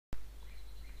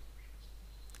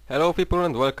Hello people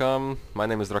and welcome, my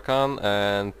name is Dracaan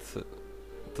and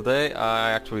today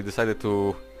I actually decided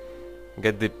to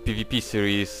get the PvP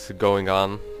series going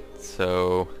on.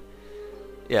 So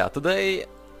yeah, today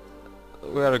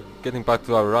we are getting back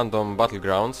to our random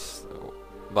battlegrounds,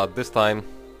 but this time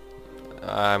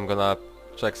I'm gonna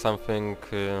check something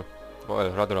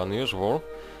well, rather unusual,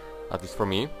 at least for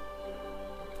me.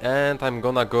 And I'm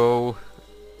gonna go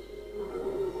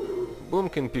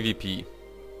Boomkin PvP.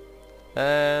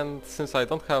 And since I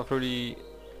don't have really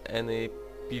any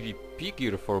PvP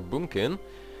gear for Boomkin,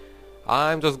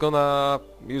 I'm just gonna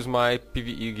use my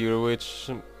PvE gear, which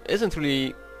isn't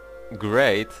really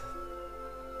great.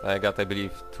 I got, I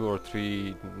believe, 2 or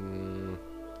 3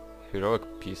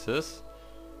 heroic pieces.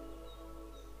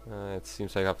 It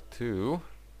seems I have 2,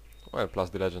 well, plus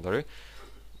the legendary,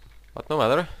 but no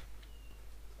matter.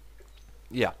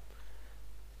 Yeah,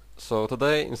 so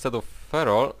today instead of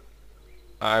Feral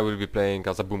I will be playing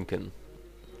as a Boomkin.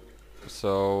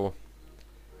 So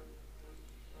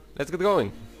let's get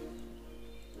going.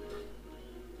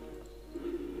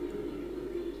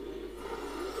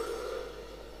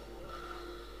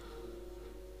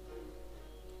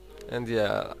 And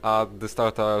yeah, at the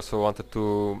start I also wanted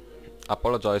to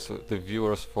apologize to the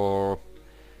viewers for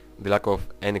the lack of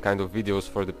any kind of videos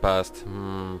for the past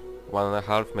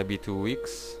 1.5, maybe 2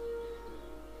 weeks.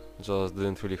 Just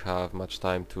didn't really have much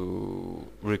time to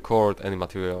record any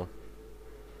material.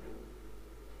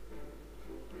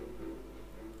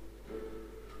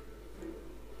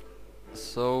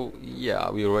 So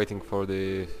yeah, we are waiting for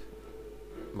the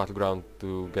battleground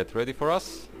to get ready for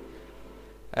us.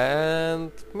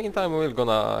 And meantime we're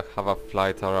gonna have a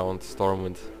flight around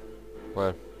Stormwind,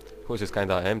 well, which is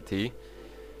kinda empty.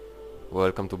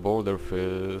 Welcome to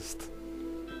Boulderfist.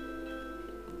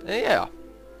 Yeah.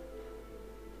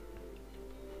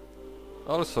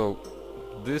 Also,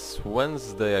 this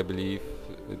Wednesday, I believe,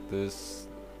 it is...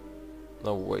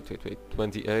 No, wait,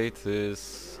 28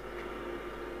 is...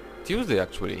 Tuesday,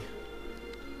 actually.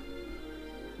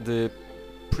 The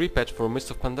pre-patch for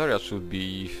Mist of Pandaria should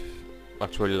be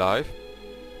actually live.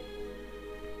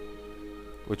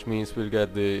 Which means we'll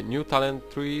get the new talent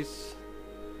trees.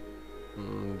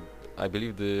 I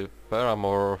believe the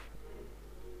Pheramore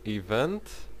event.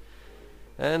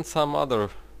 And some other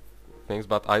things,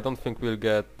 but I don't think we'll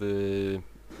get the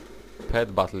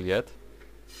pet battle yet.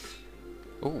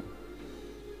 Ooh.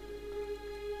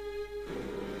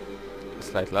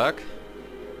 Slight lag.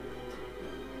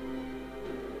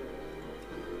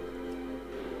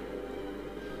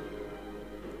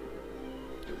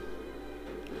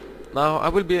 Now, I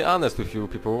will be honest with you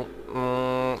people.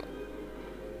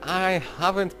 I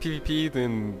haven't PvP'd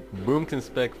in Boomkin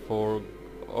spec for...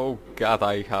 oh god,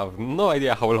 I have no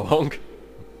idea how long.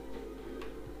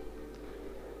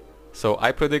 So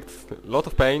I predict a lot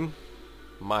of pain,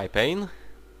 my pain,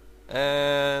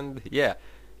 and yeah,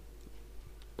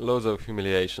 loads of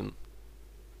humiliation.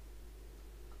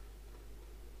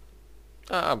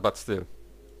 But still,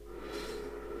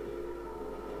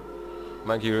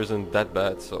 my gear isn't that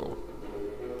bad, so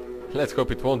let's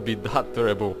hope it won't be that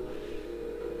terrible.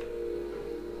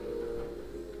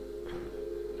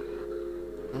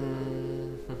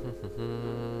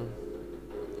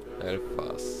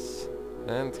 Elfas.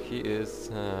 And he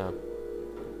is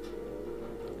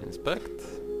inspect.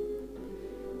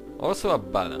 Also a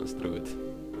balanced druid.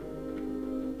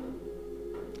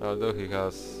 Although he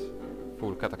has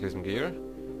full cataclysm gear.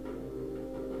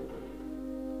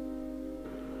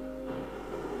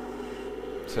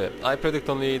 So yeah, I predict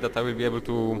only that I will be able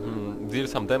to deal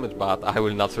some damage, but I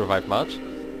will not survive much.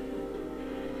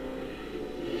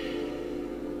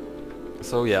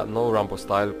 So yeah, no Rambo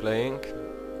style playing.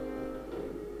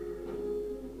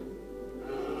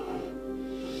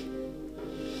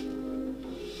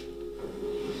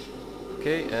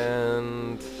 Okay,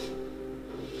 and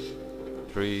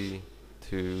 3,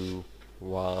 2,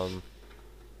 1.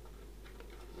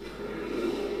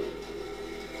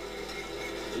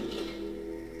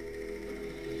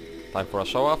 Time for a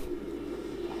show off.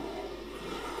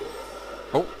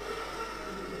 Oh,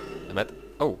 I met.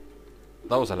 Oh,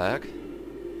 that was a lag.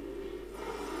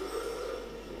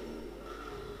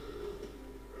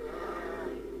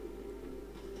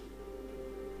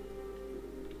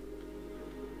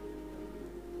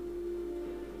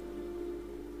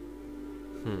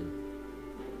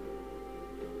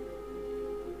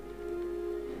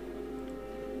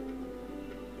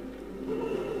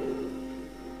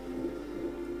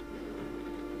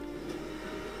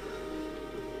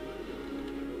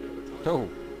 Oh.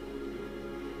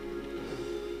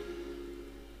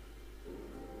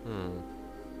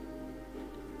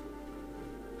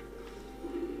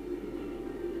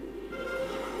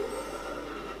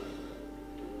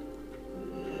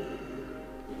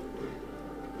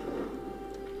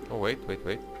 wait, wait,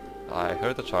 wait. I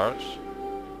heard a charge.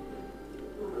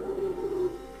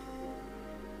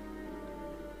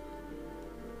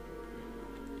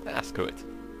 Ah, screw it.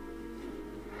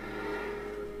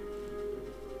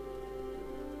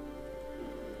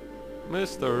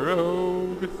 Mr.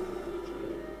 Rogue!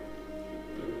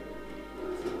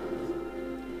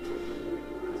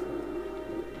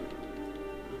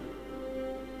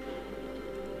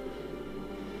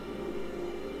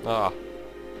 Ah.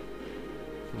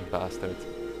 Bastard.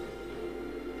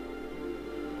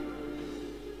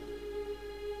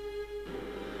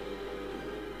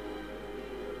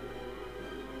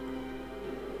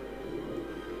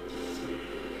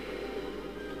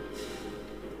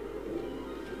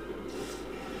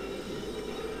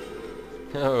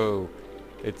 Oh,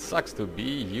 it sucks to be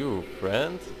you,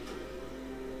 friend.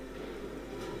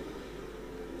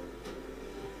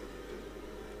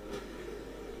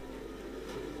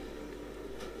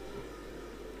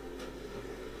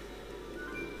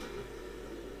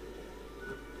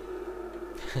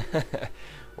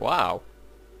 Wow.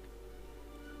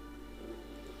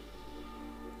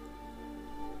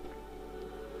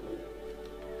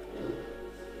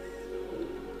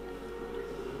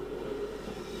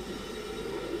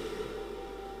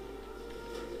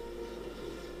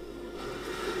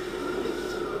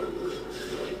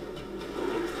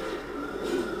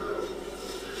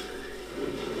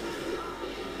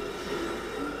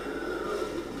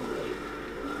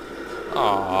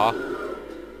 Ah,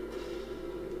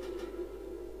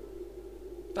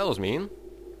 that was mean.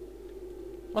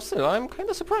 But still, I'm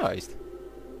kinda surprised.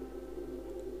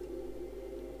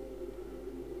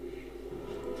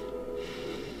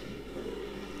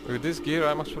 With this gear,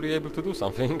 I'm actually able to do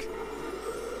something.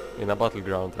 In a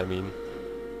battleground, I mean.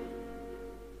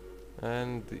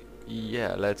 And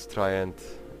yeah, let's try and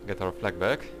get our flag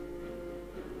back.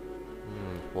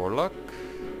 Warlock?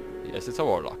 Yes, it's a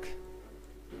warlock.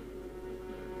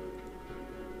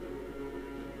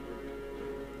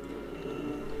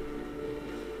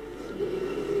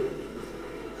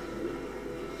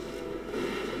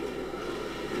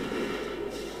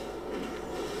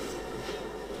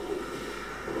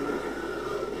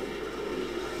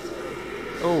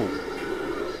 Oh.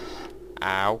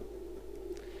 Ow.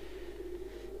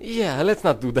 Yeah, let's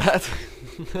not do that.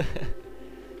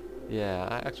 Yeah,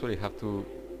 I actually have to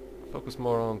focus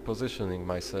more on positioning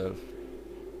myself.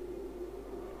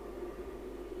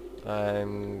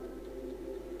 I'm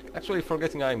actually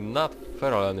forgetting I'm not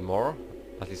feral anymore,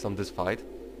 at least on this fight.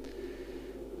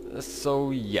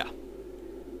 So yeah.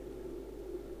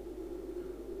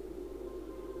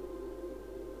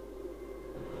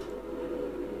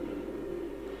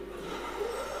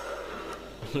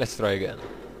 Let's try again.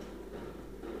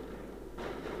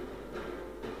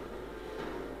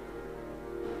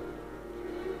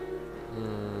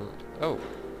 Oh.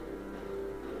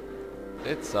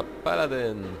 It's a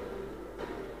paladin.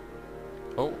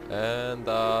 Oh, and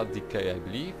a decay, I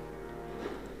believe.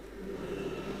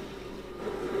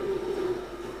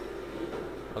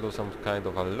 I'll do some kind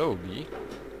of a lobby.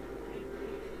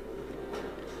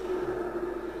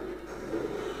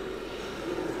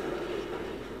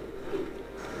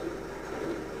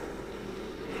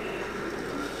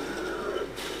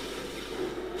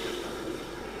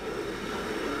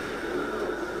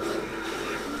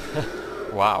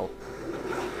 Wow.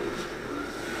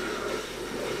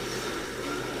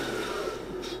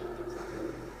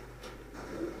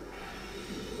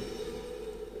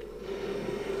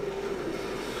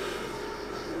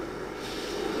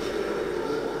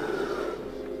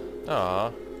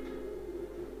 Ah.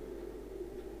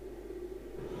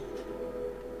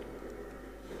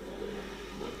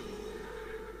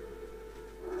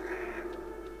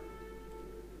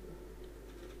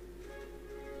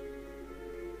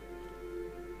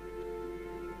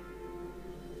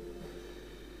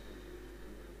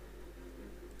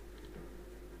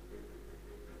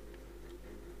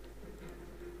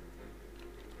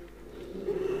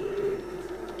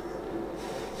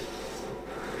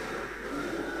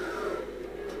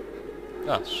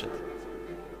 Ah, shit.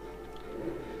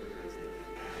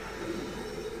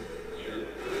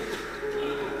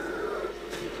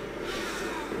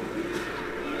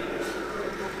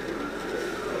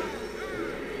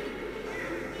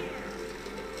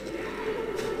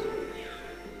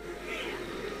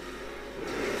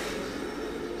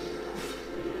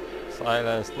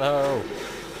 Silence, no!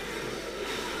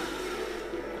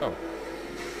 Oh.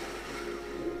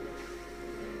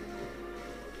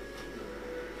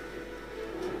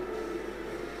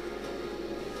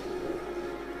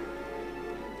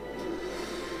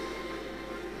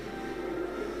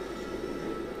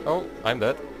 Oh, I'm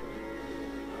dead.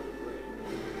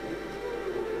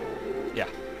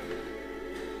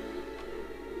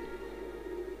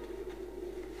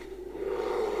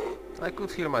 I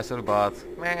could heal myself, but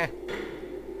meh.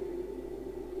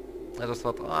 I just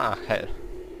thought, ah, hell.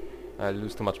 I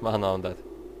lose too much mana on that.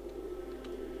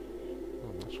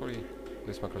 Actually,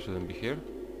 this macro shouldn't be here.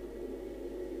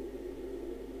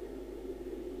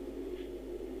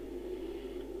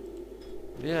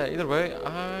 Yeah, either way,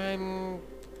 I'm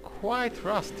quite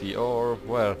rusty, or,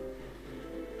 well...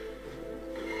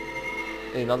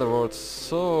 in other words,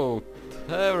 so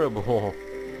terrible.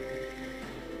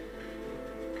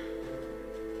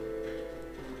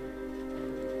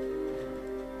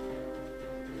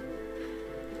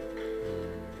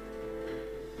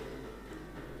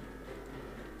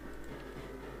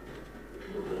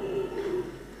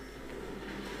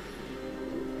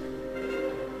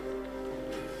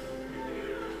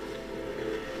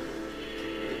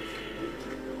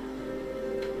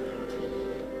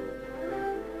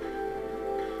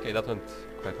 Okay, that went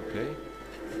quite okay.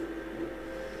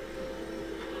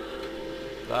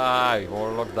 Die,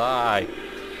 Warlock, die!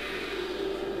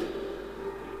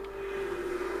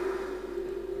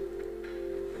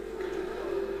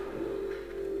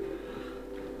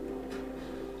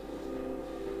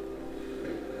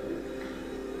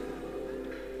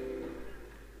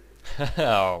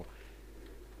 How?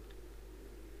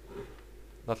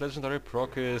 That legendary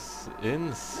proc is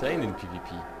insane in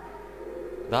PvP.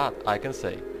 That I can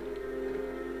say.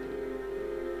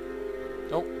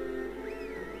 Oh.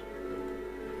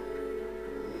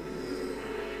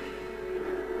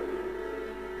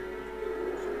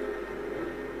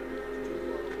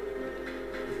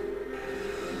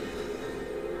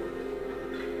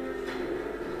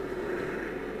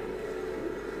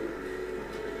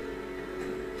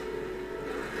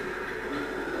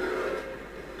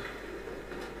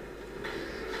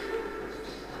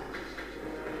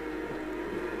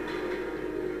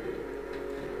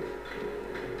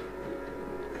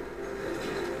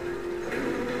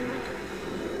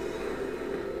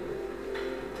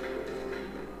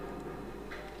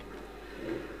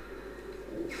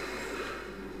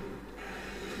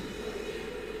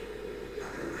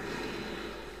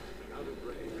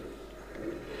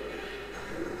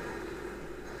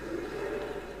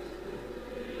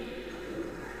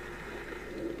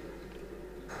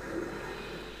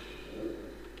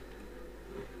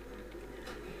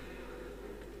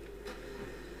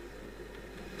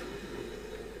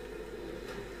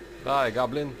 Die,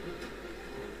 goblin.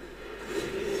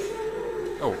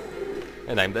 Oh,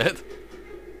 and I'm dead.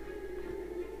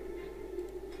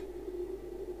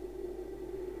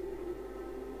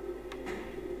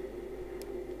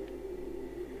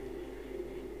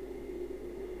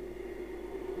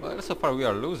 Well, so far we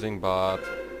are losing, but...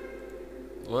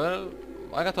 well,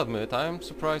 I gotta admit, I'm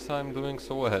surprised I'm doing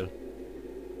so well.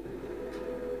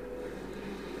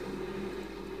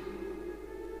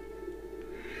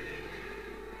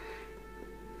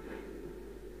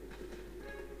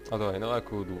 Although I know I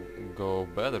could go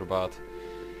better, but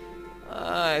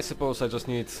I suppose I just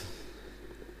need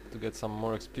to get some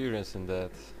more experience in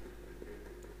that.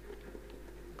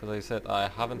 Because I said I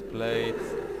haven't played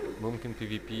Boomkin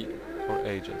PvP for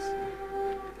ages.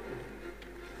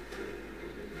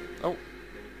 Oh,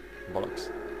 bollocks.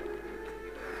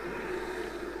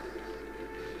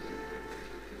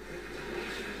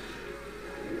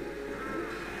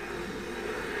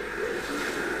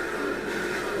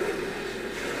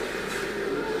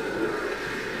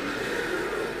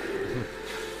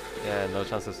 Yeah, no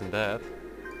chances in that.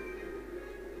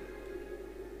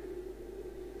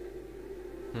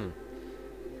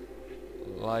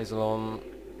 Lysolon.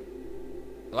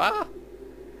 Ah!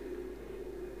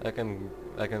 I can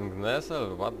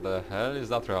nestle. What the hell is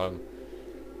that realm?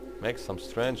 Makes some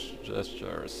strange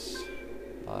gestures.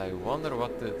 I wonder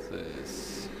what it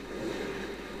is.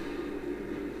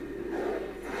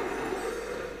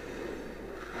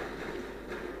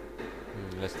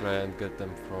 Let's try and get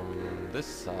them from this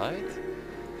side.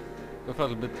 With a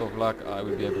little bit of luck, I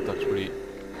will be able to actually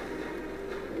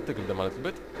tickle them a little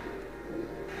bit.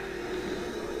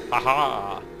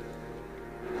 Haha!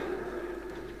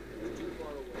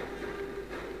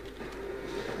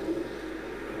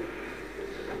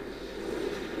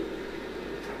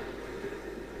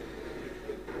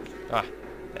 Ah,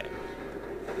 damn.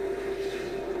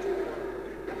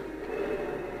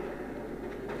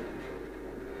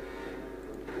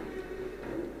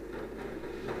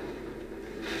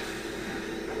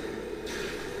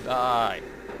 Die!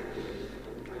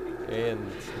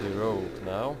 And the rogue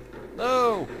now.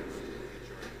 No!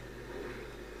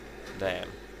 Damn.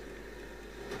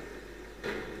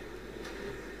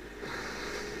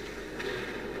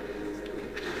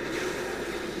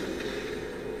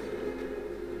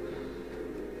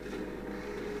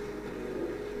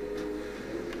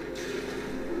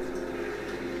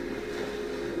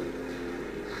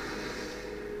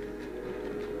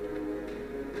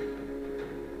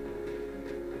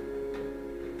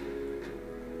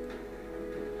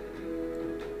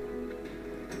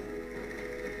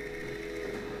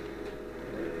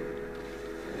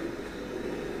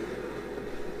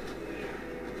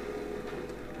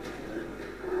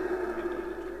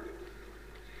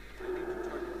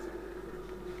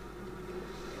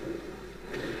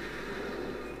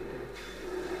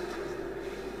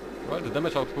 Well, the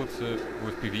damage output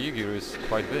with PvE gear is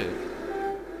quite big.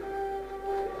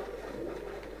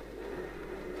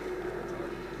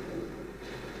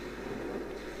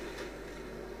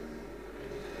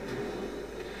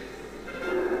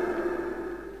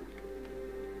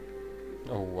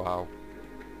 Oh wow.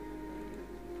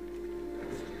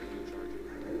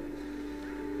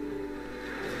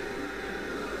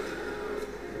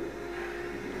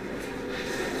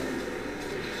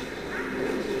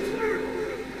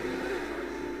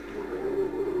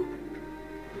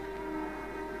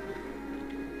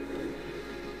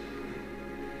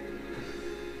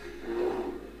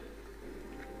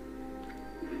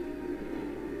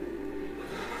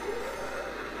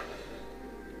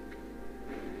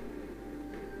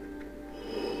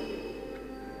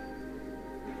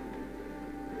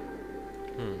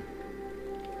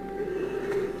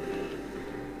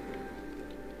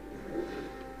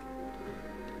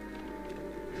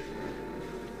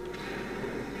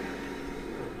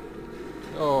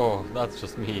 Oh, that's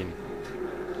just mean.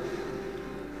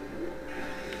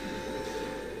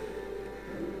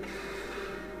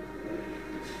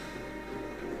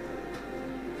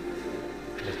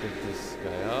 Let's pick this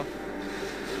guy up.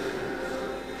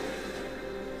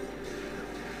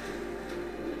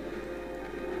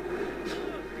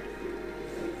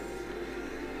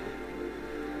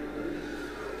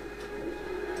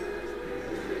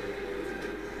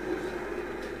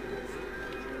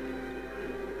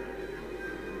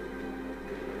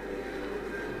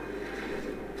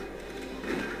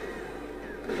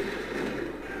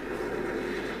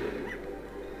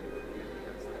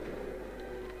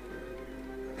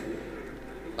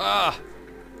 Ah!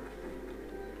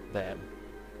 Damn.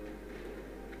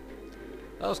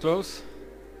 That was close.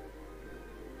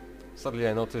 Sadly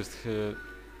I noticed the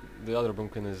other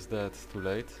Boomkin is dead too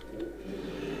late.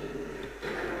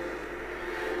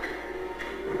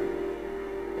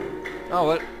 Oh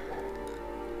well.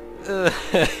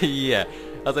 Yeah,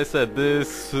 as I said,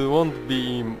 this won't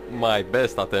be my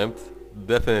best attempt.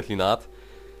 Definitely not.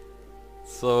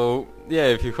 So yeah,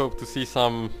 if you hope to see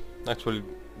some actually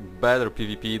better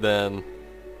PvP, then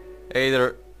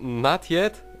either not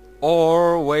yet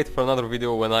or wait for another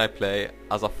video when I play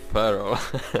as a Pharaoh,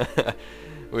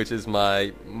 which is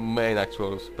my main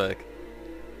actual spec.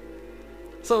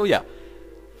 So yeah,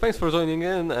 thanks for joining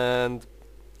in, and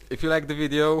if you like the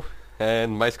video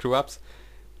and my screw ups,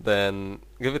 then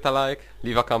give it a like,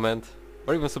 leave a comment,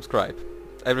 or even subscribe.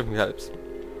 Everything helps.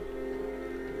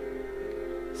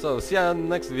 So see you in the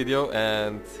next video,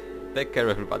 and take care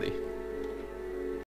everybody.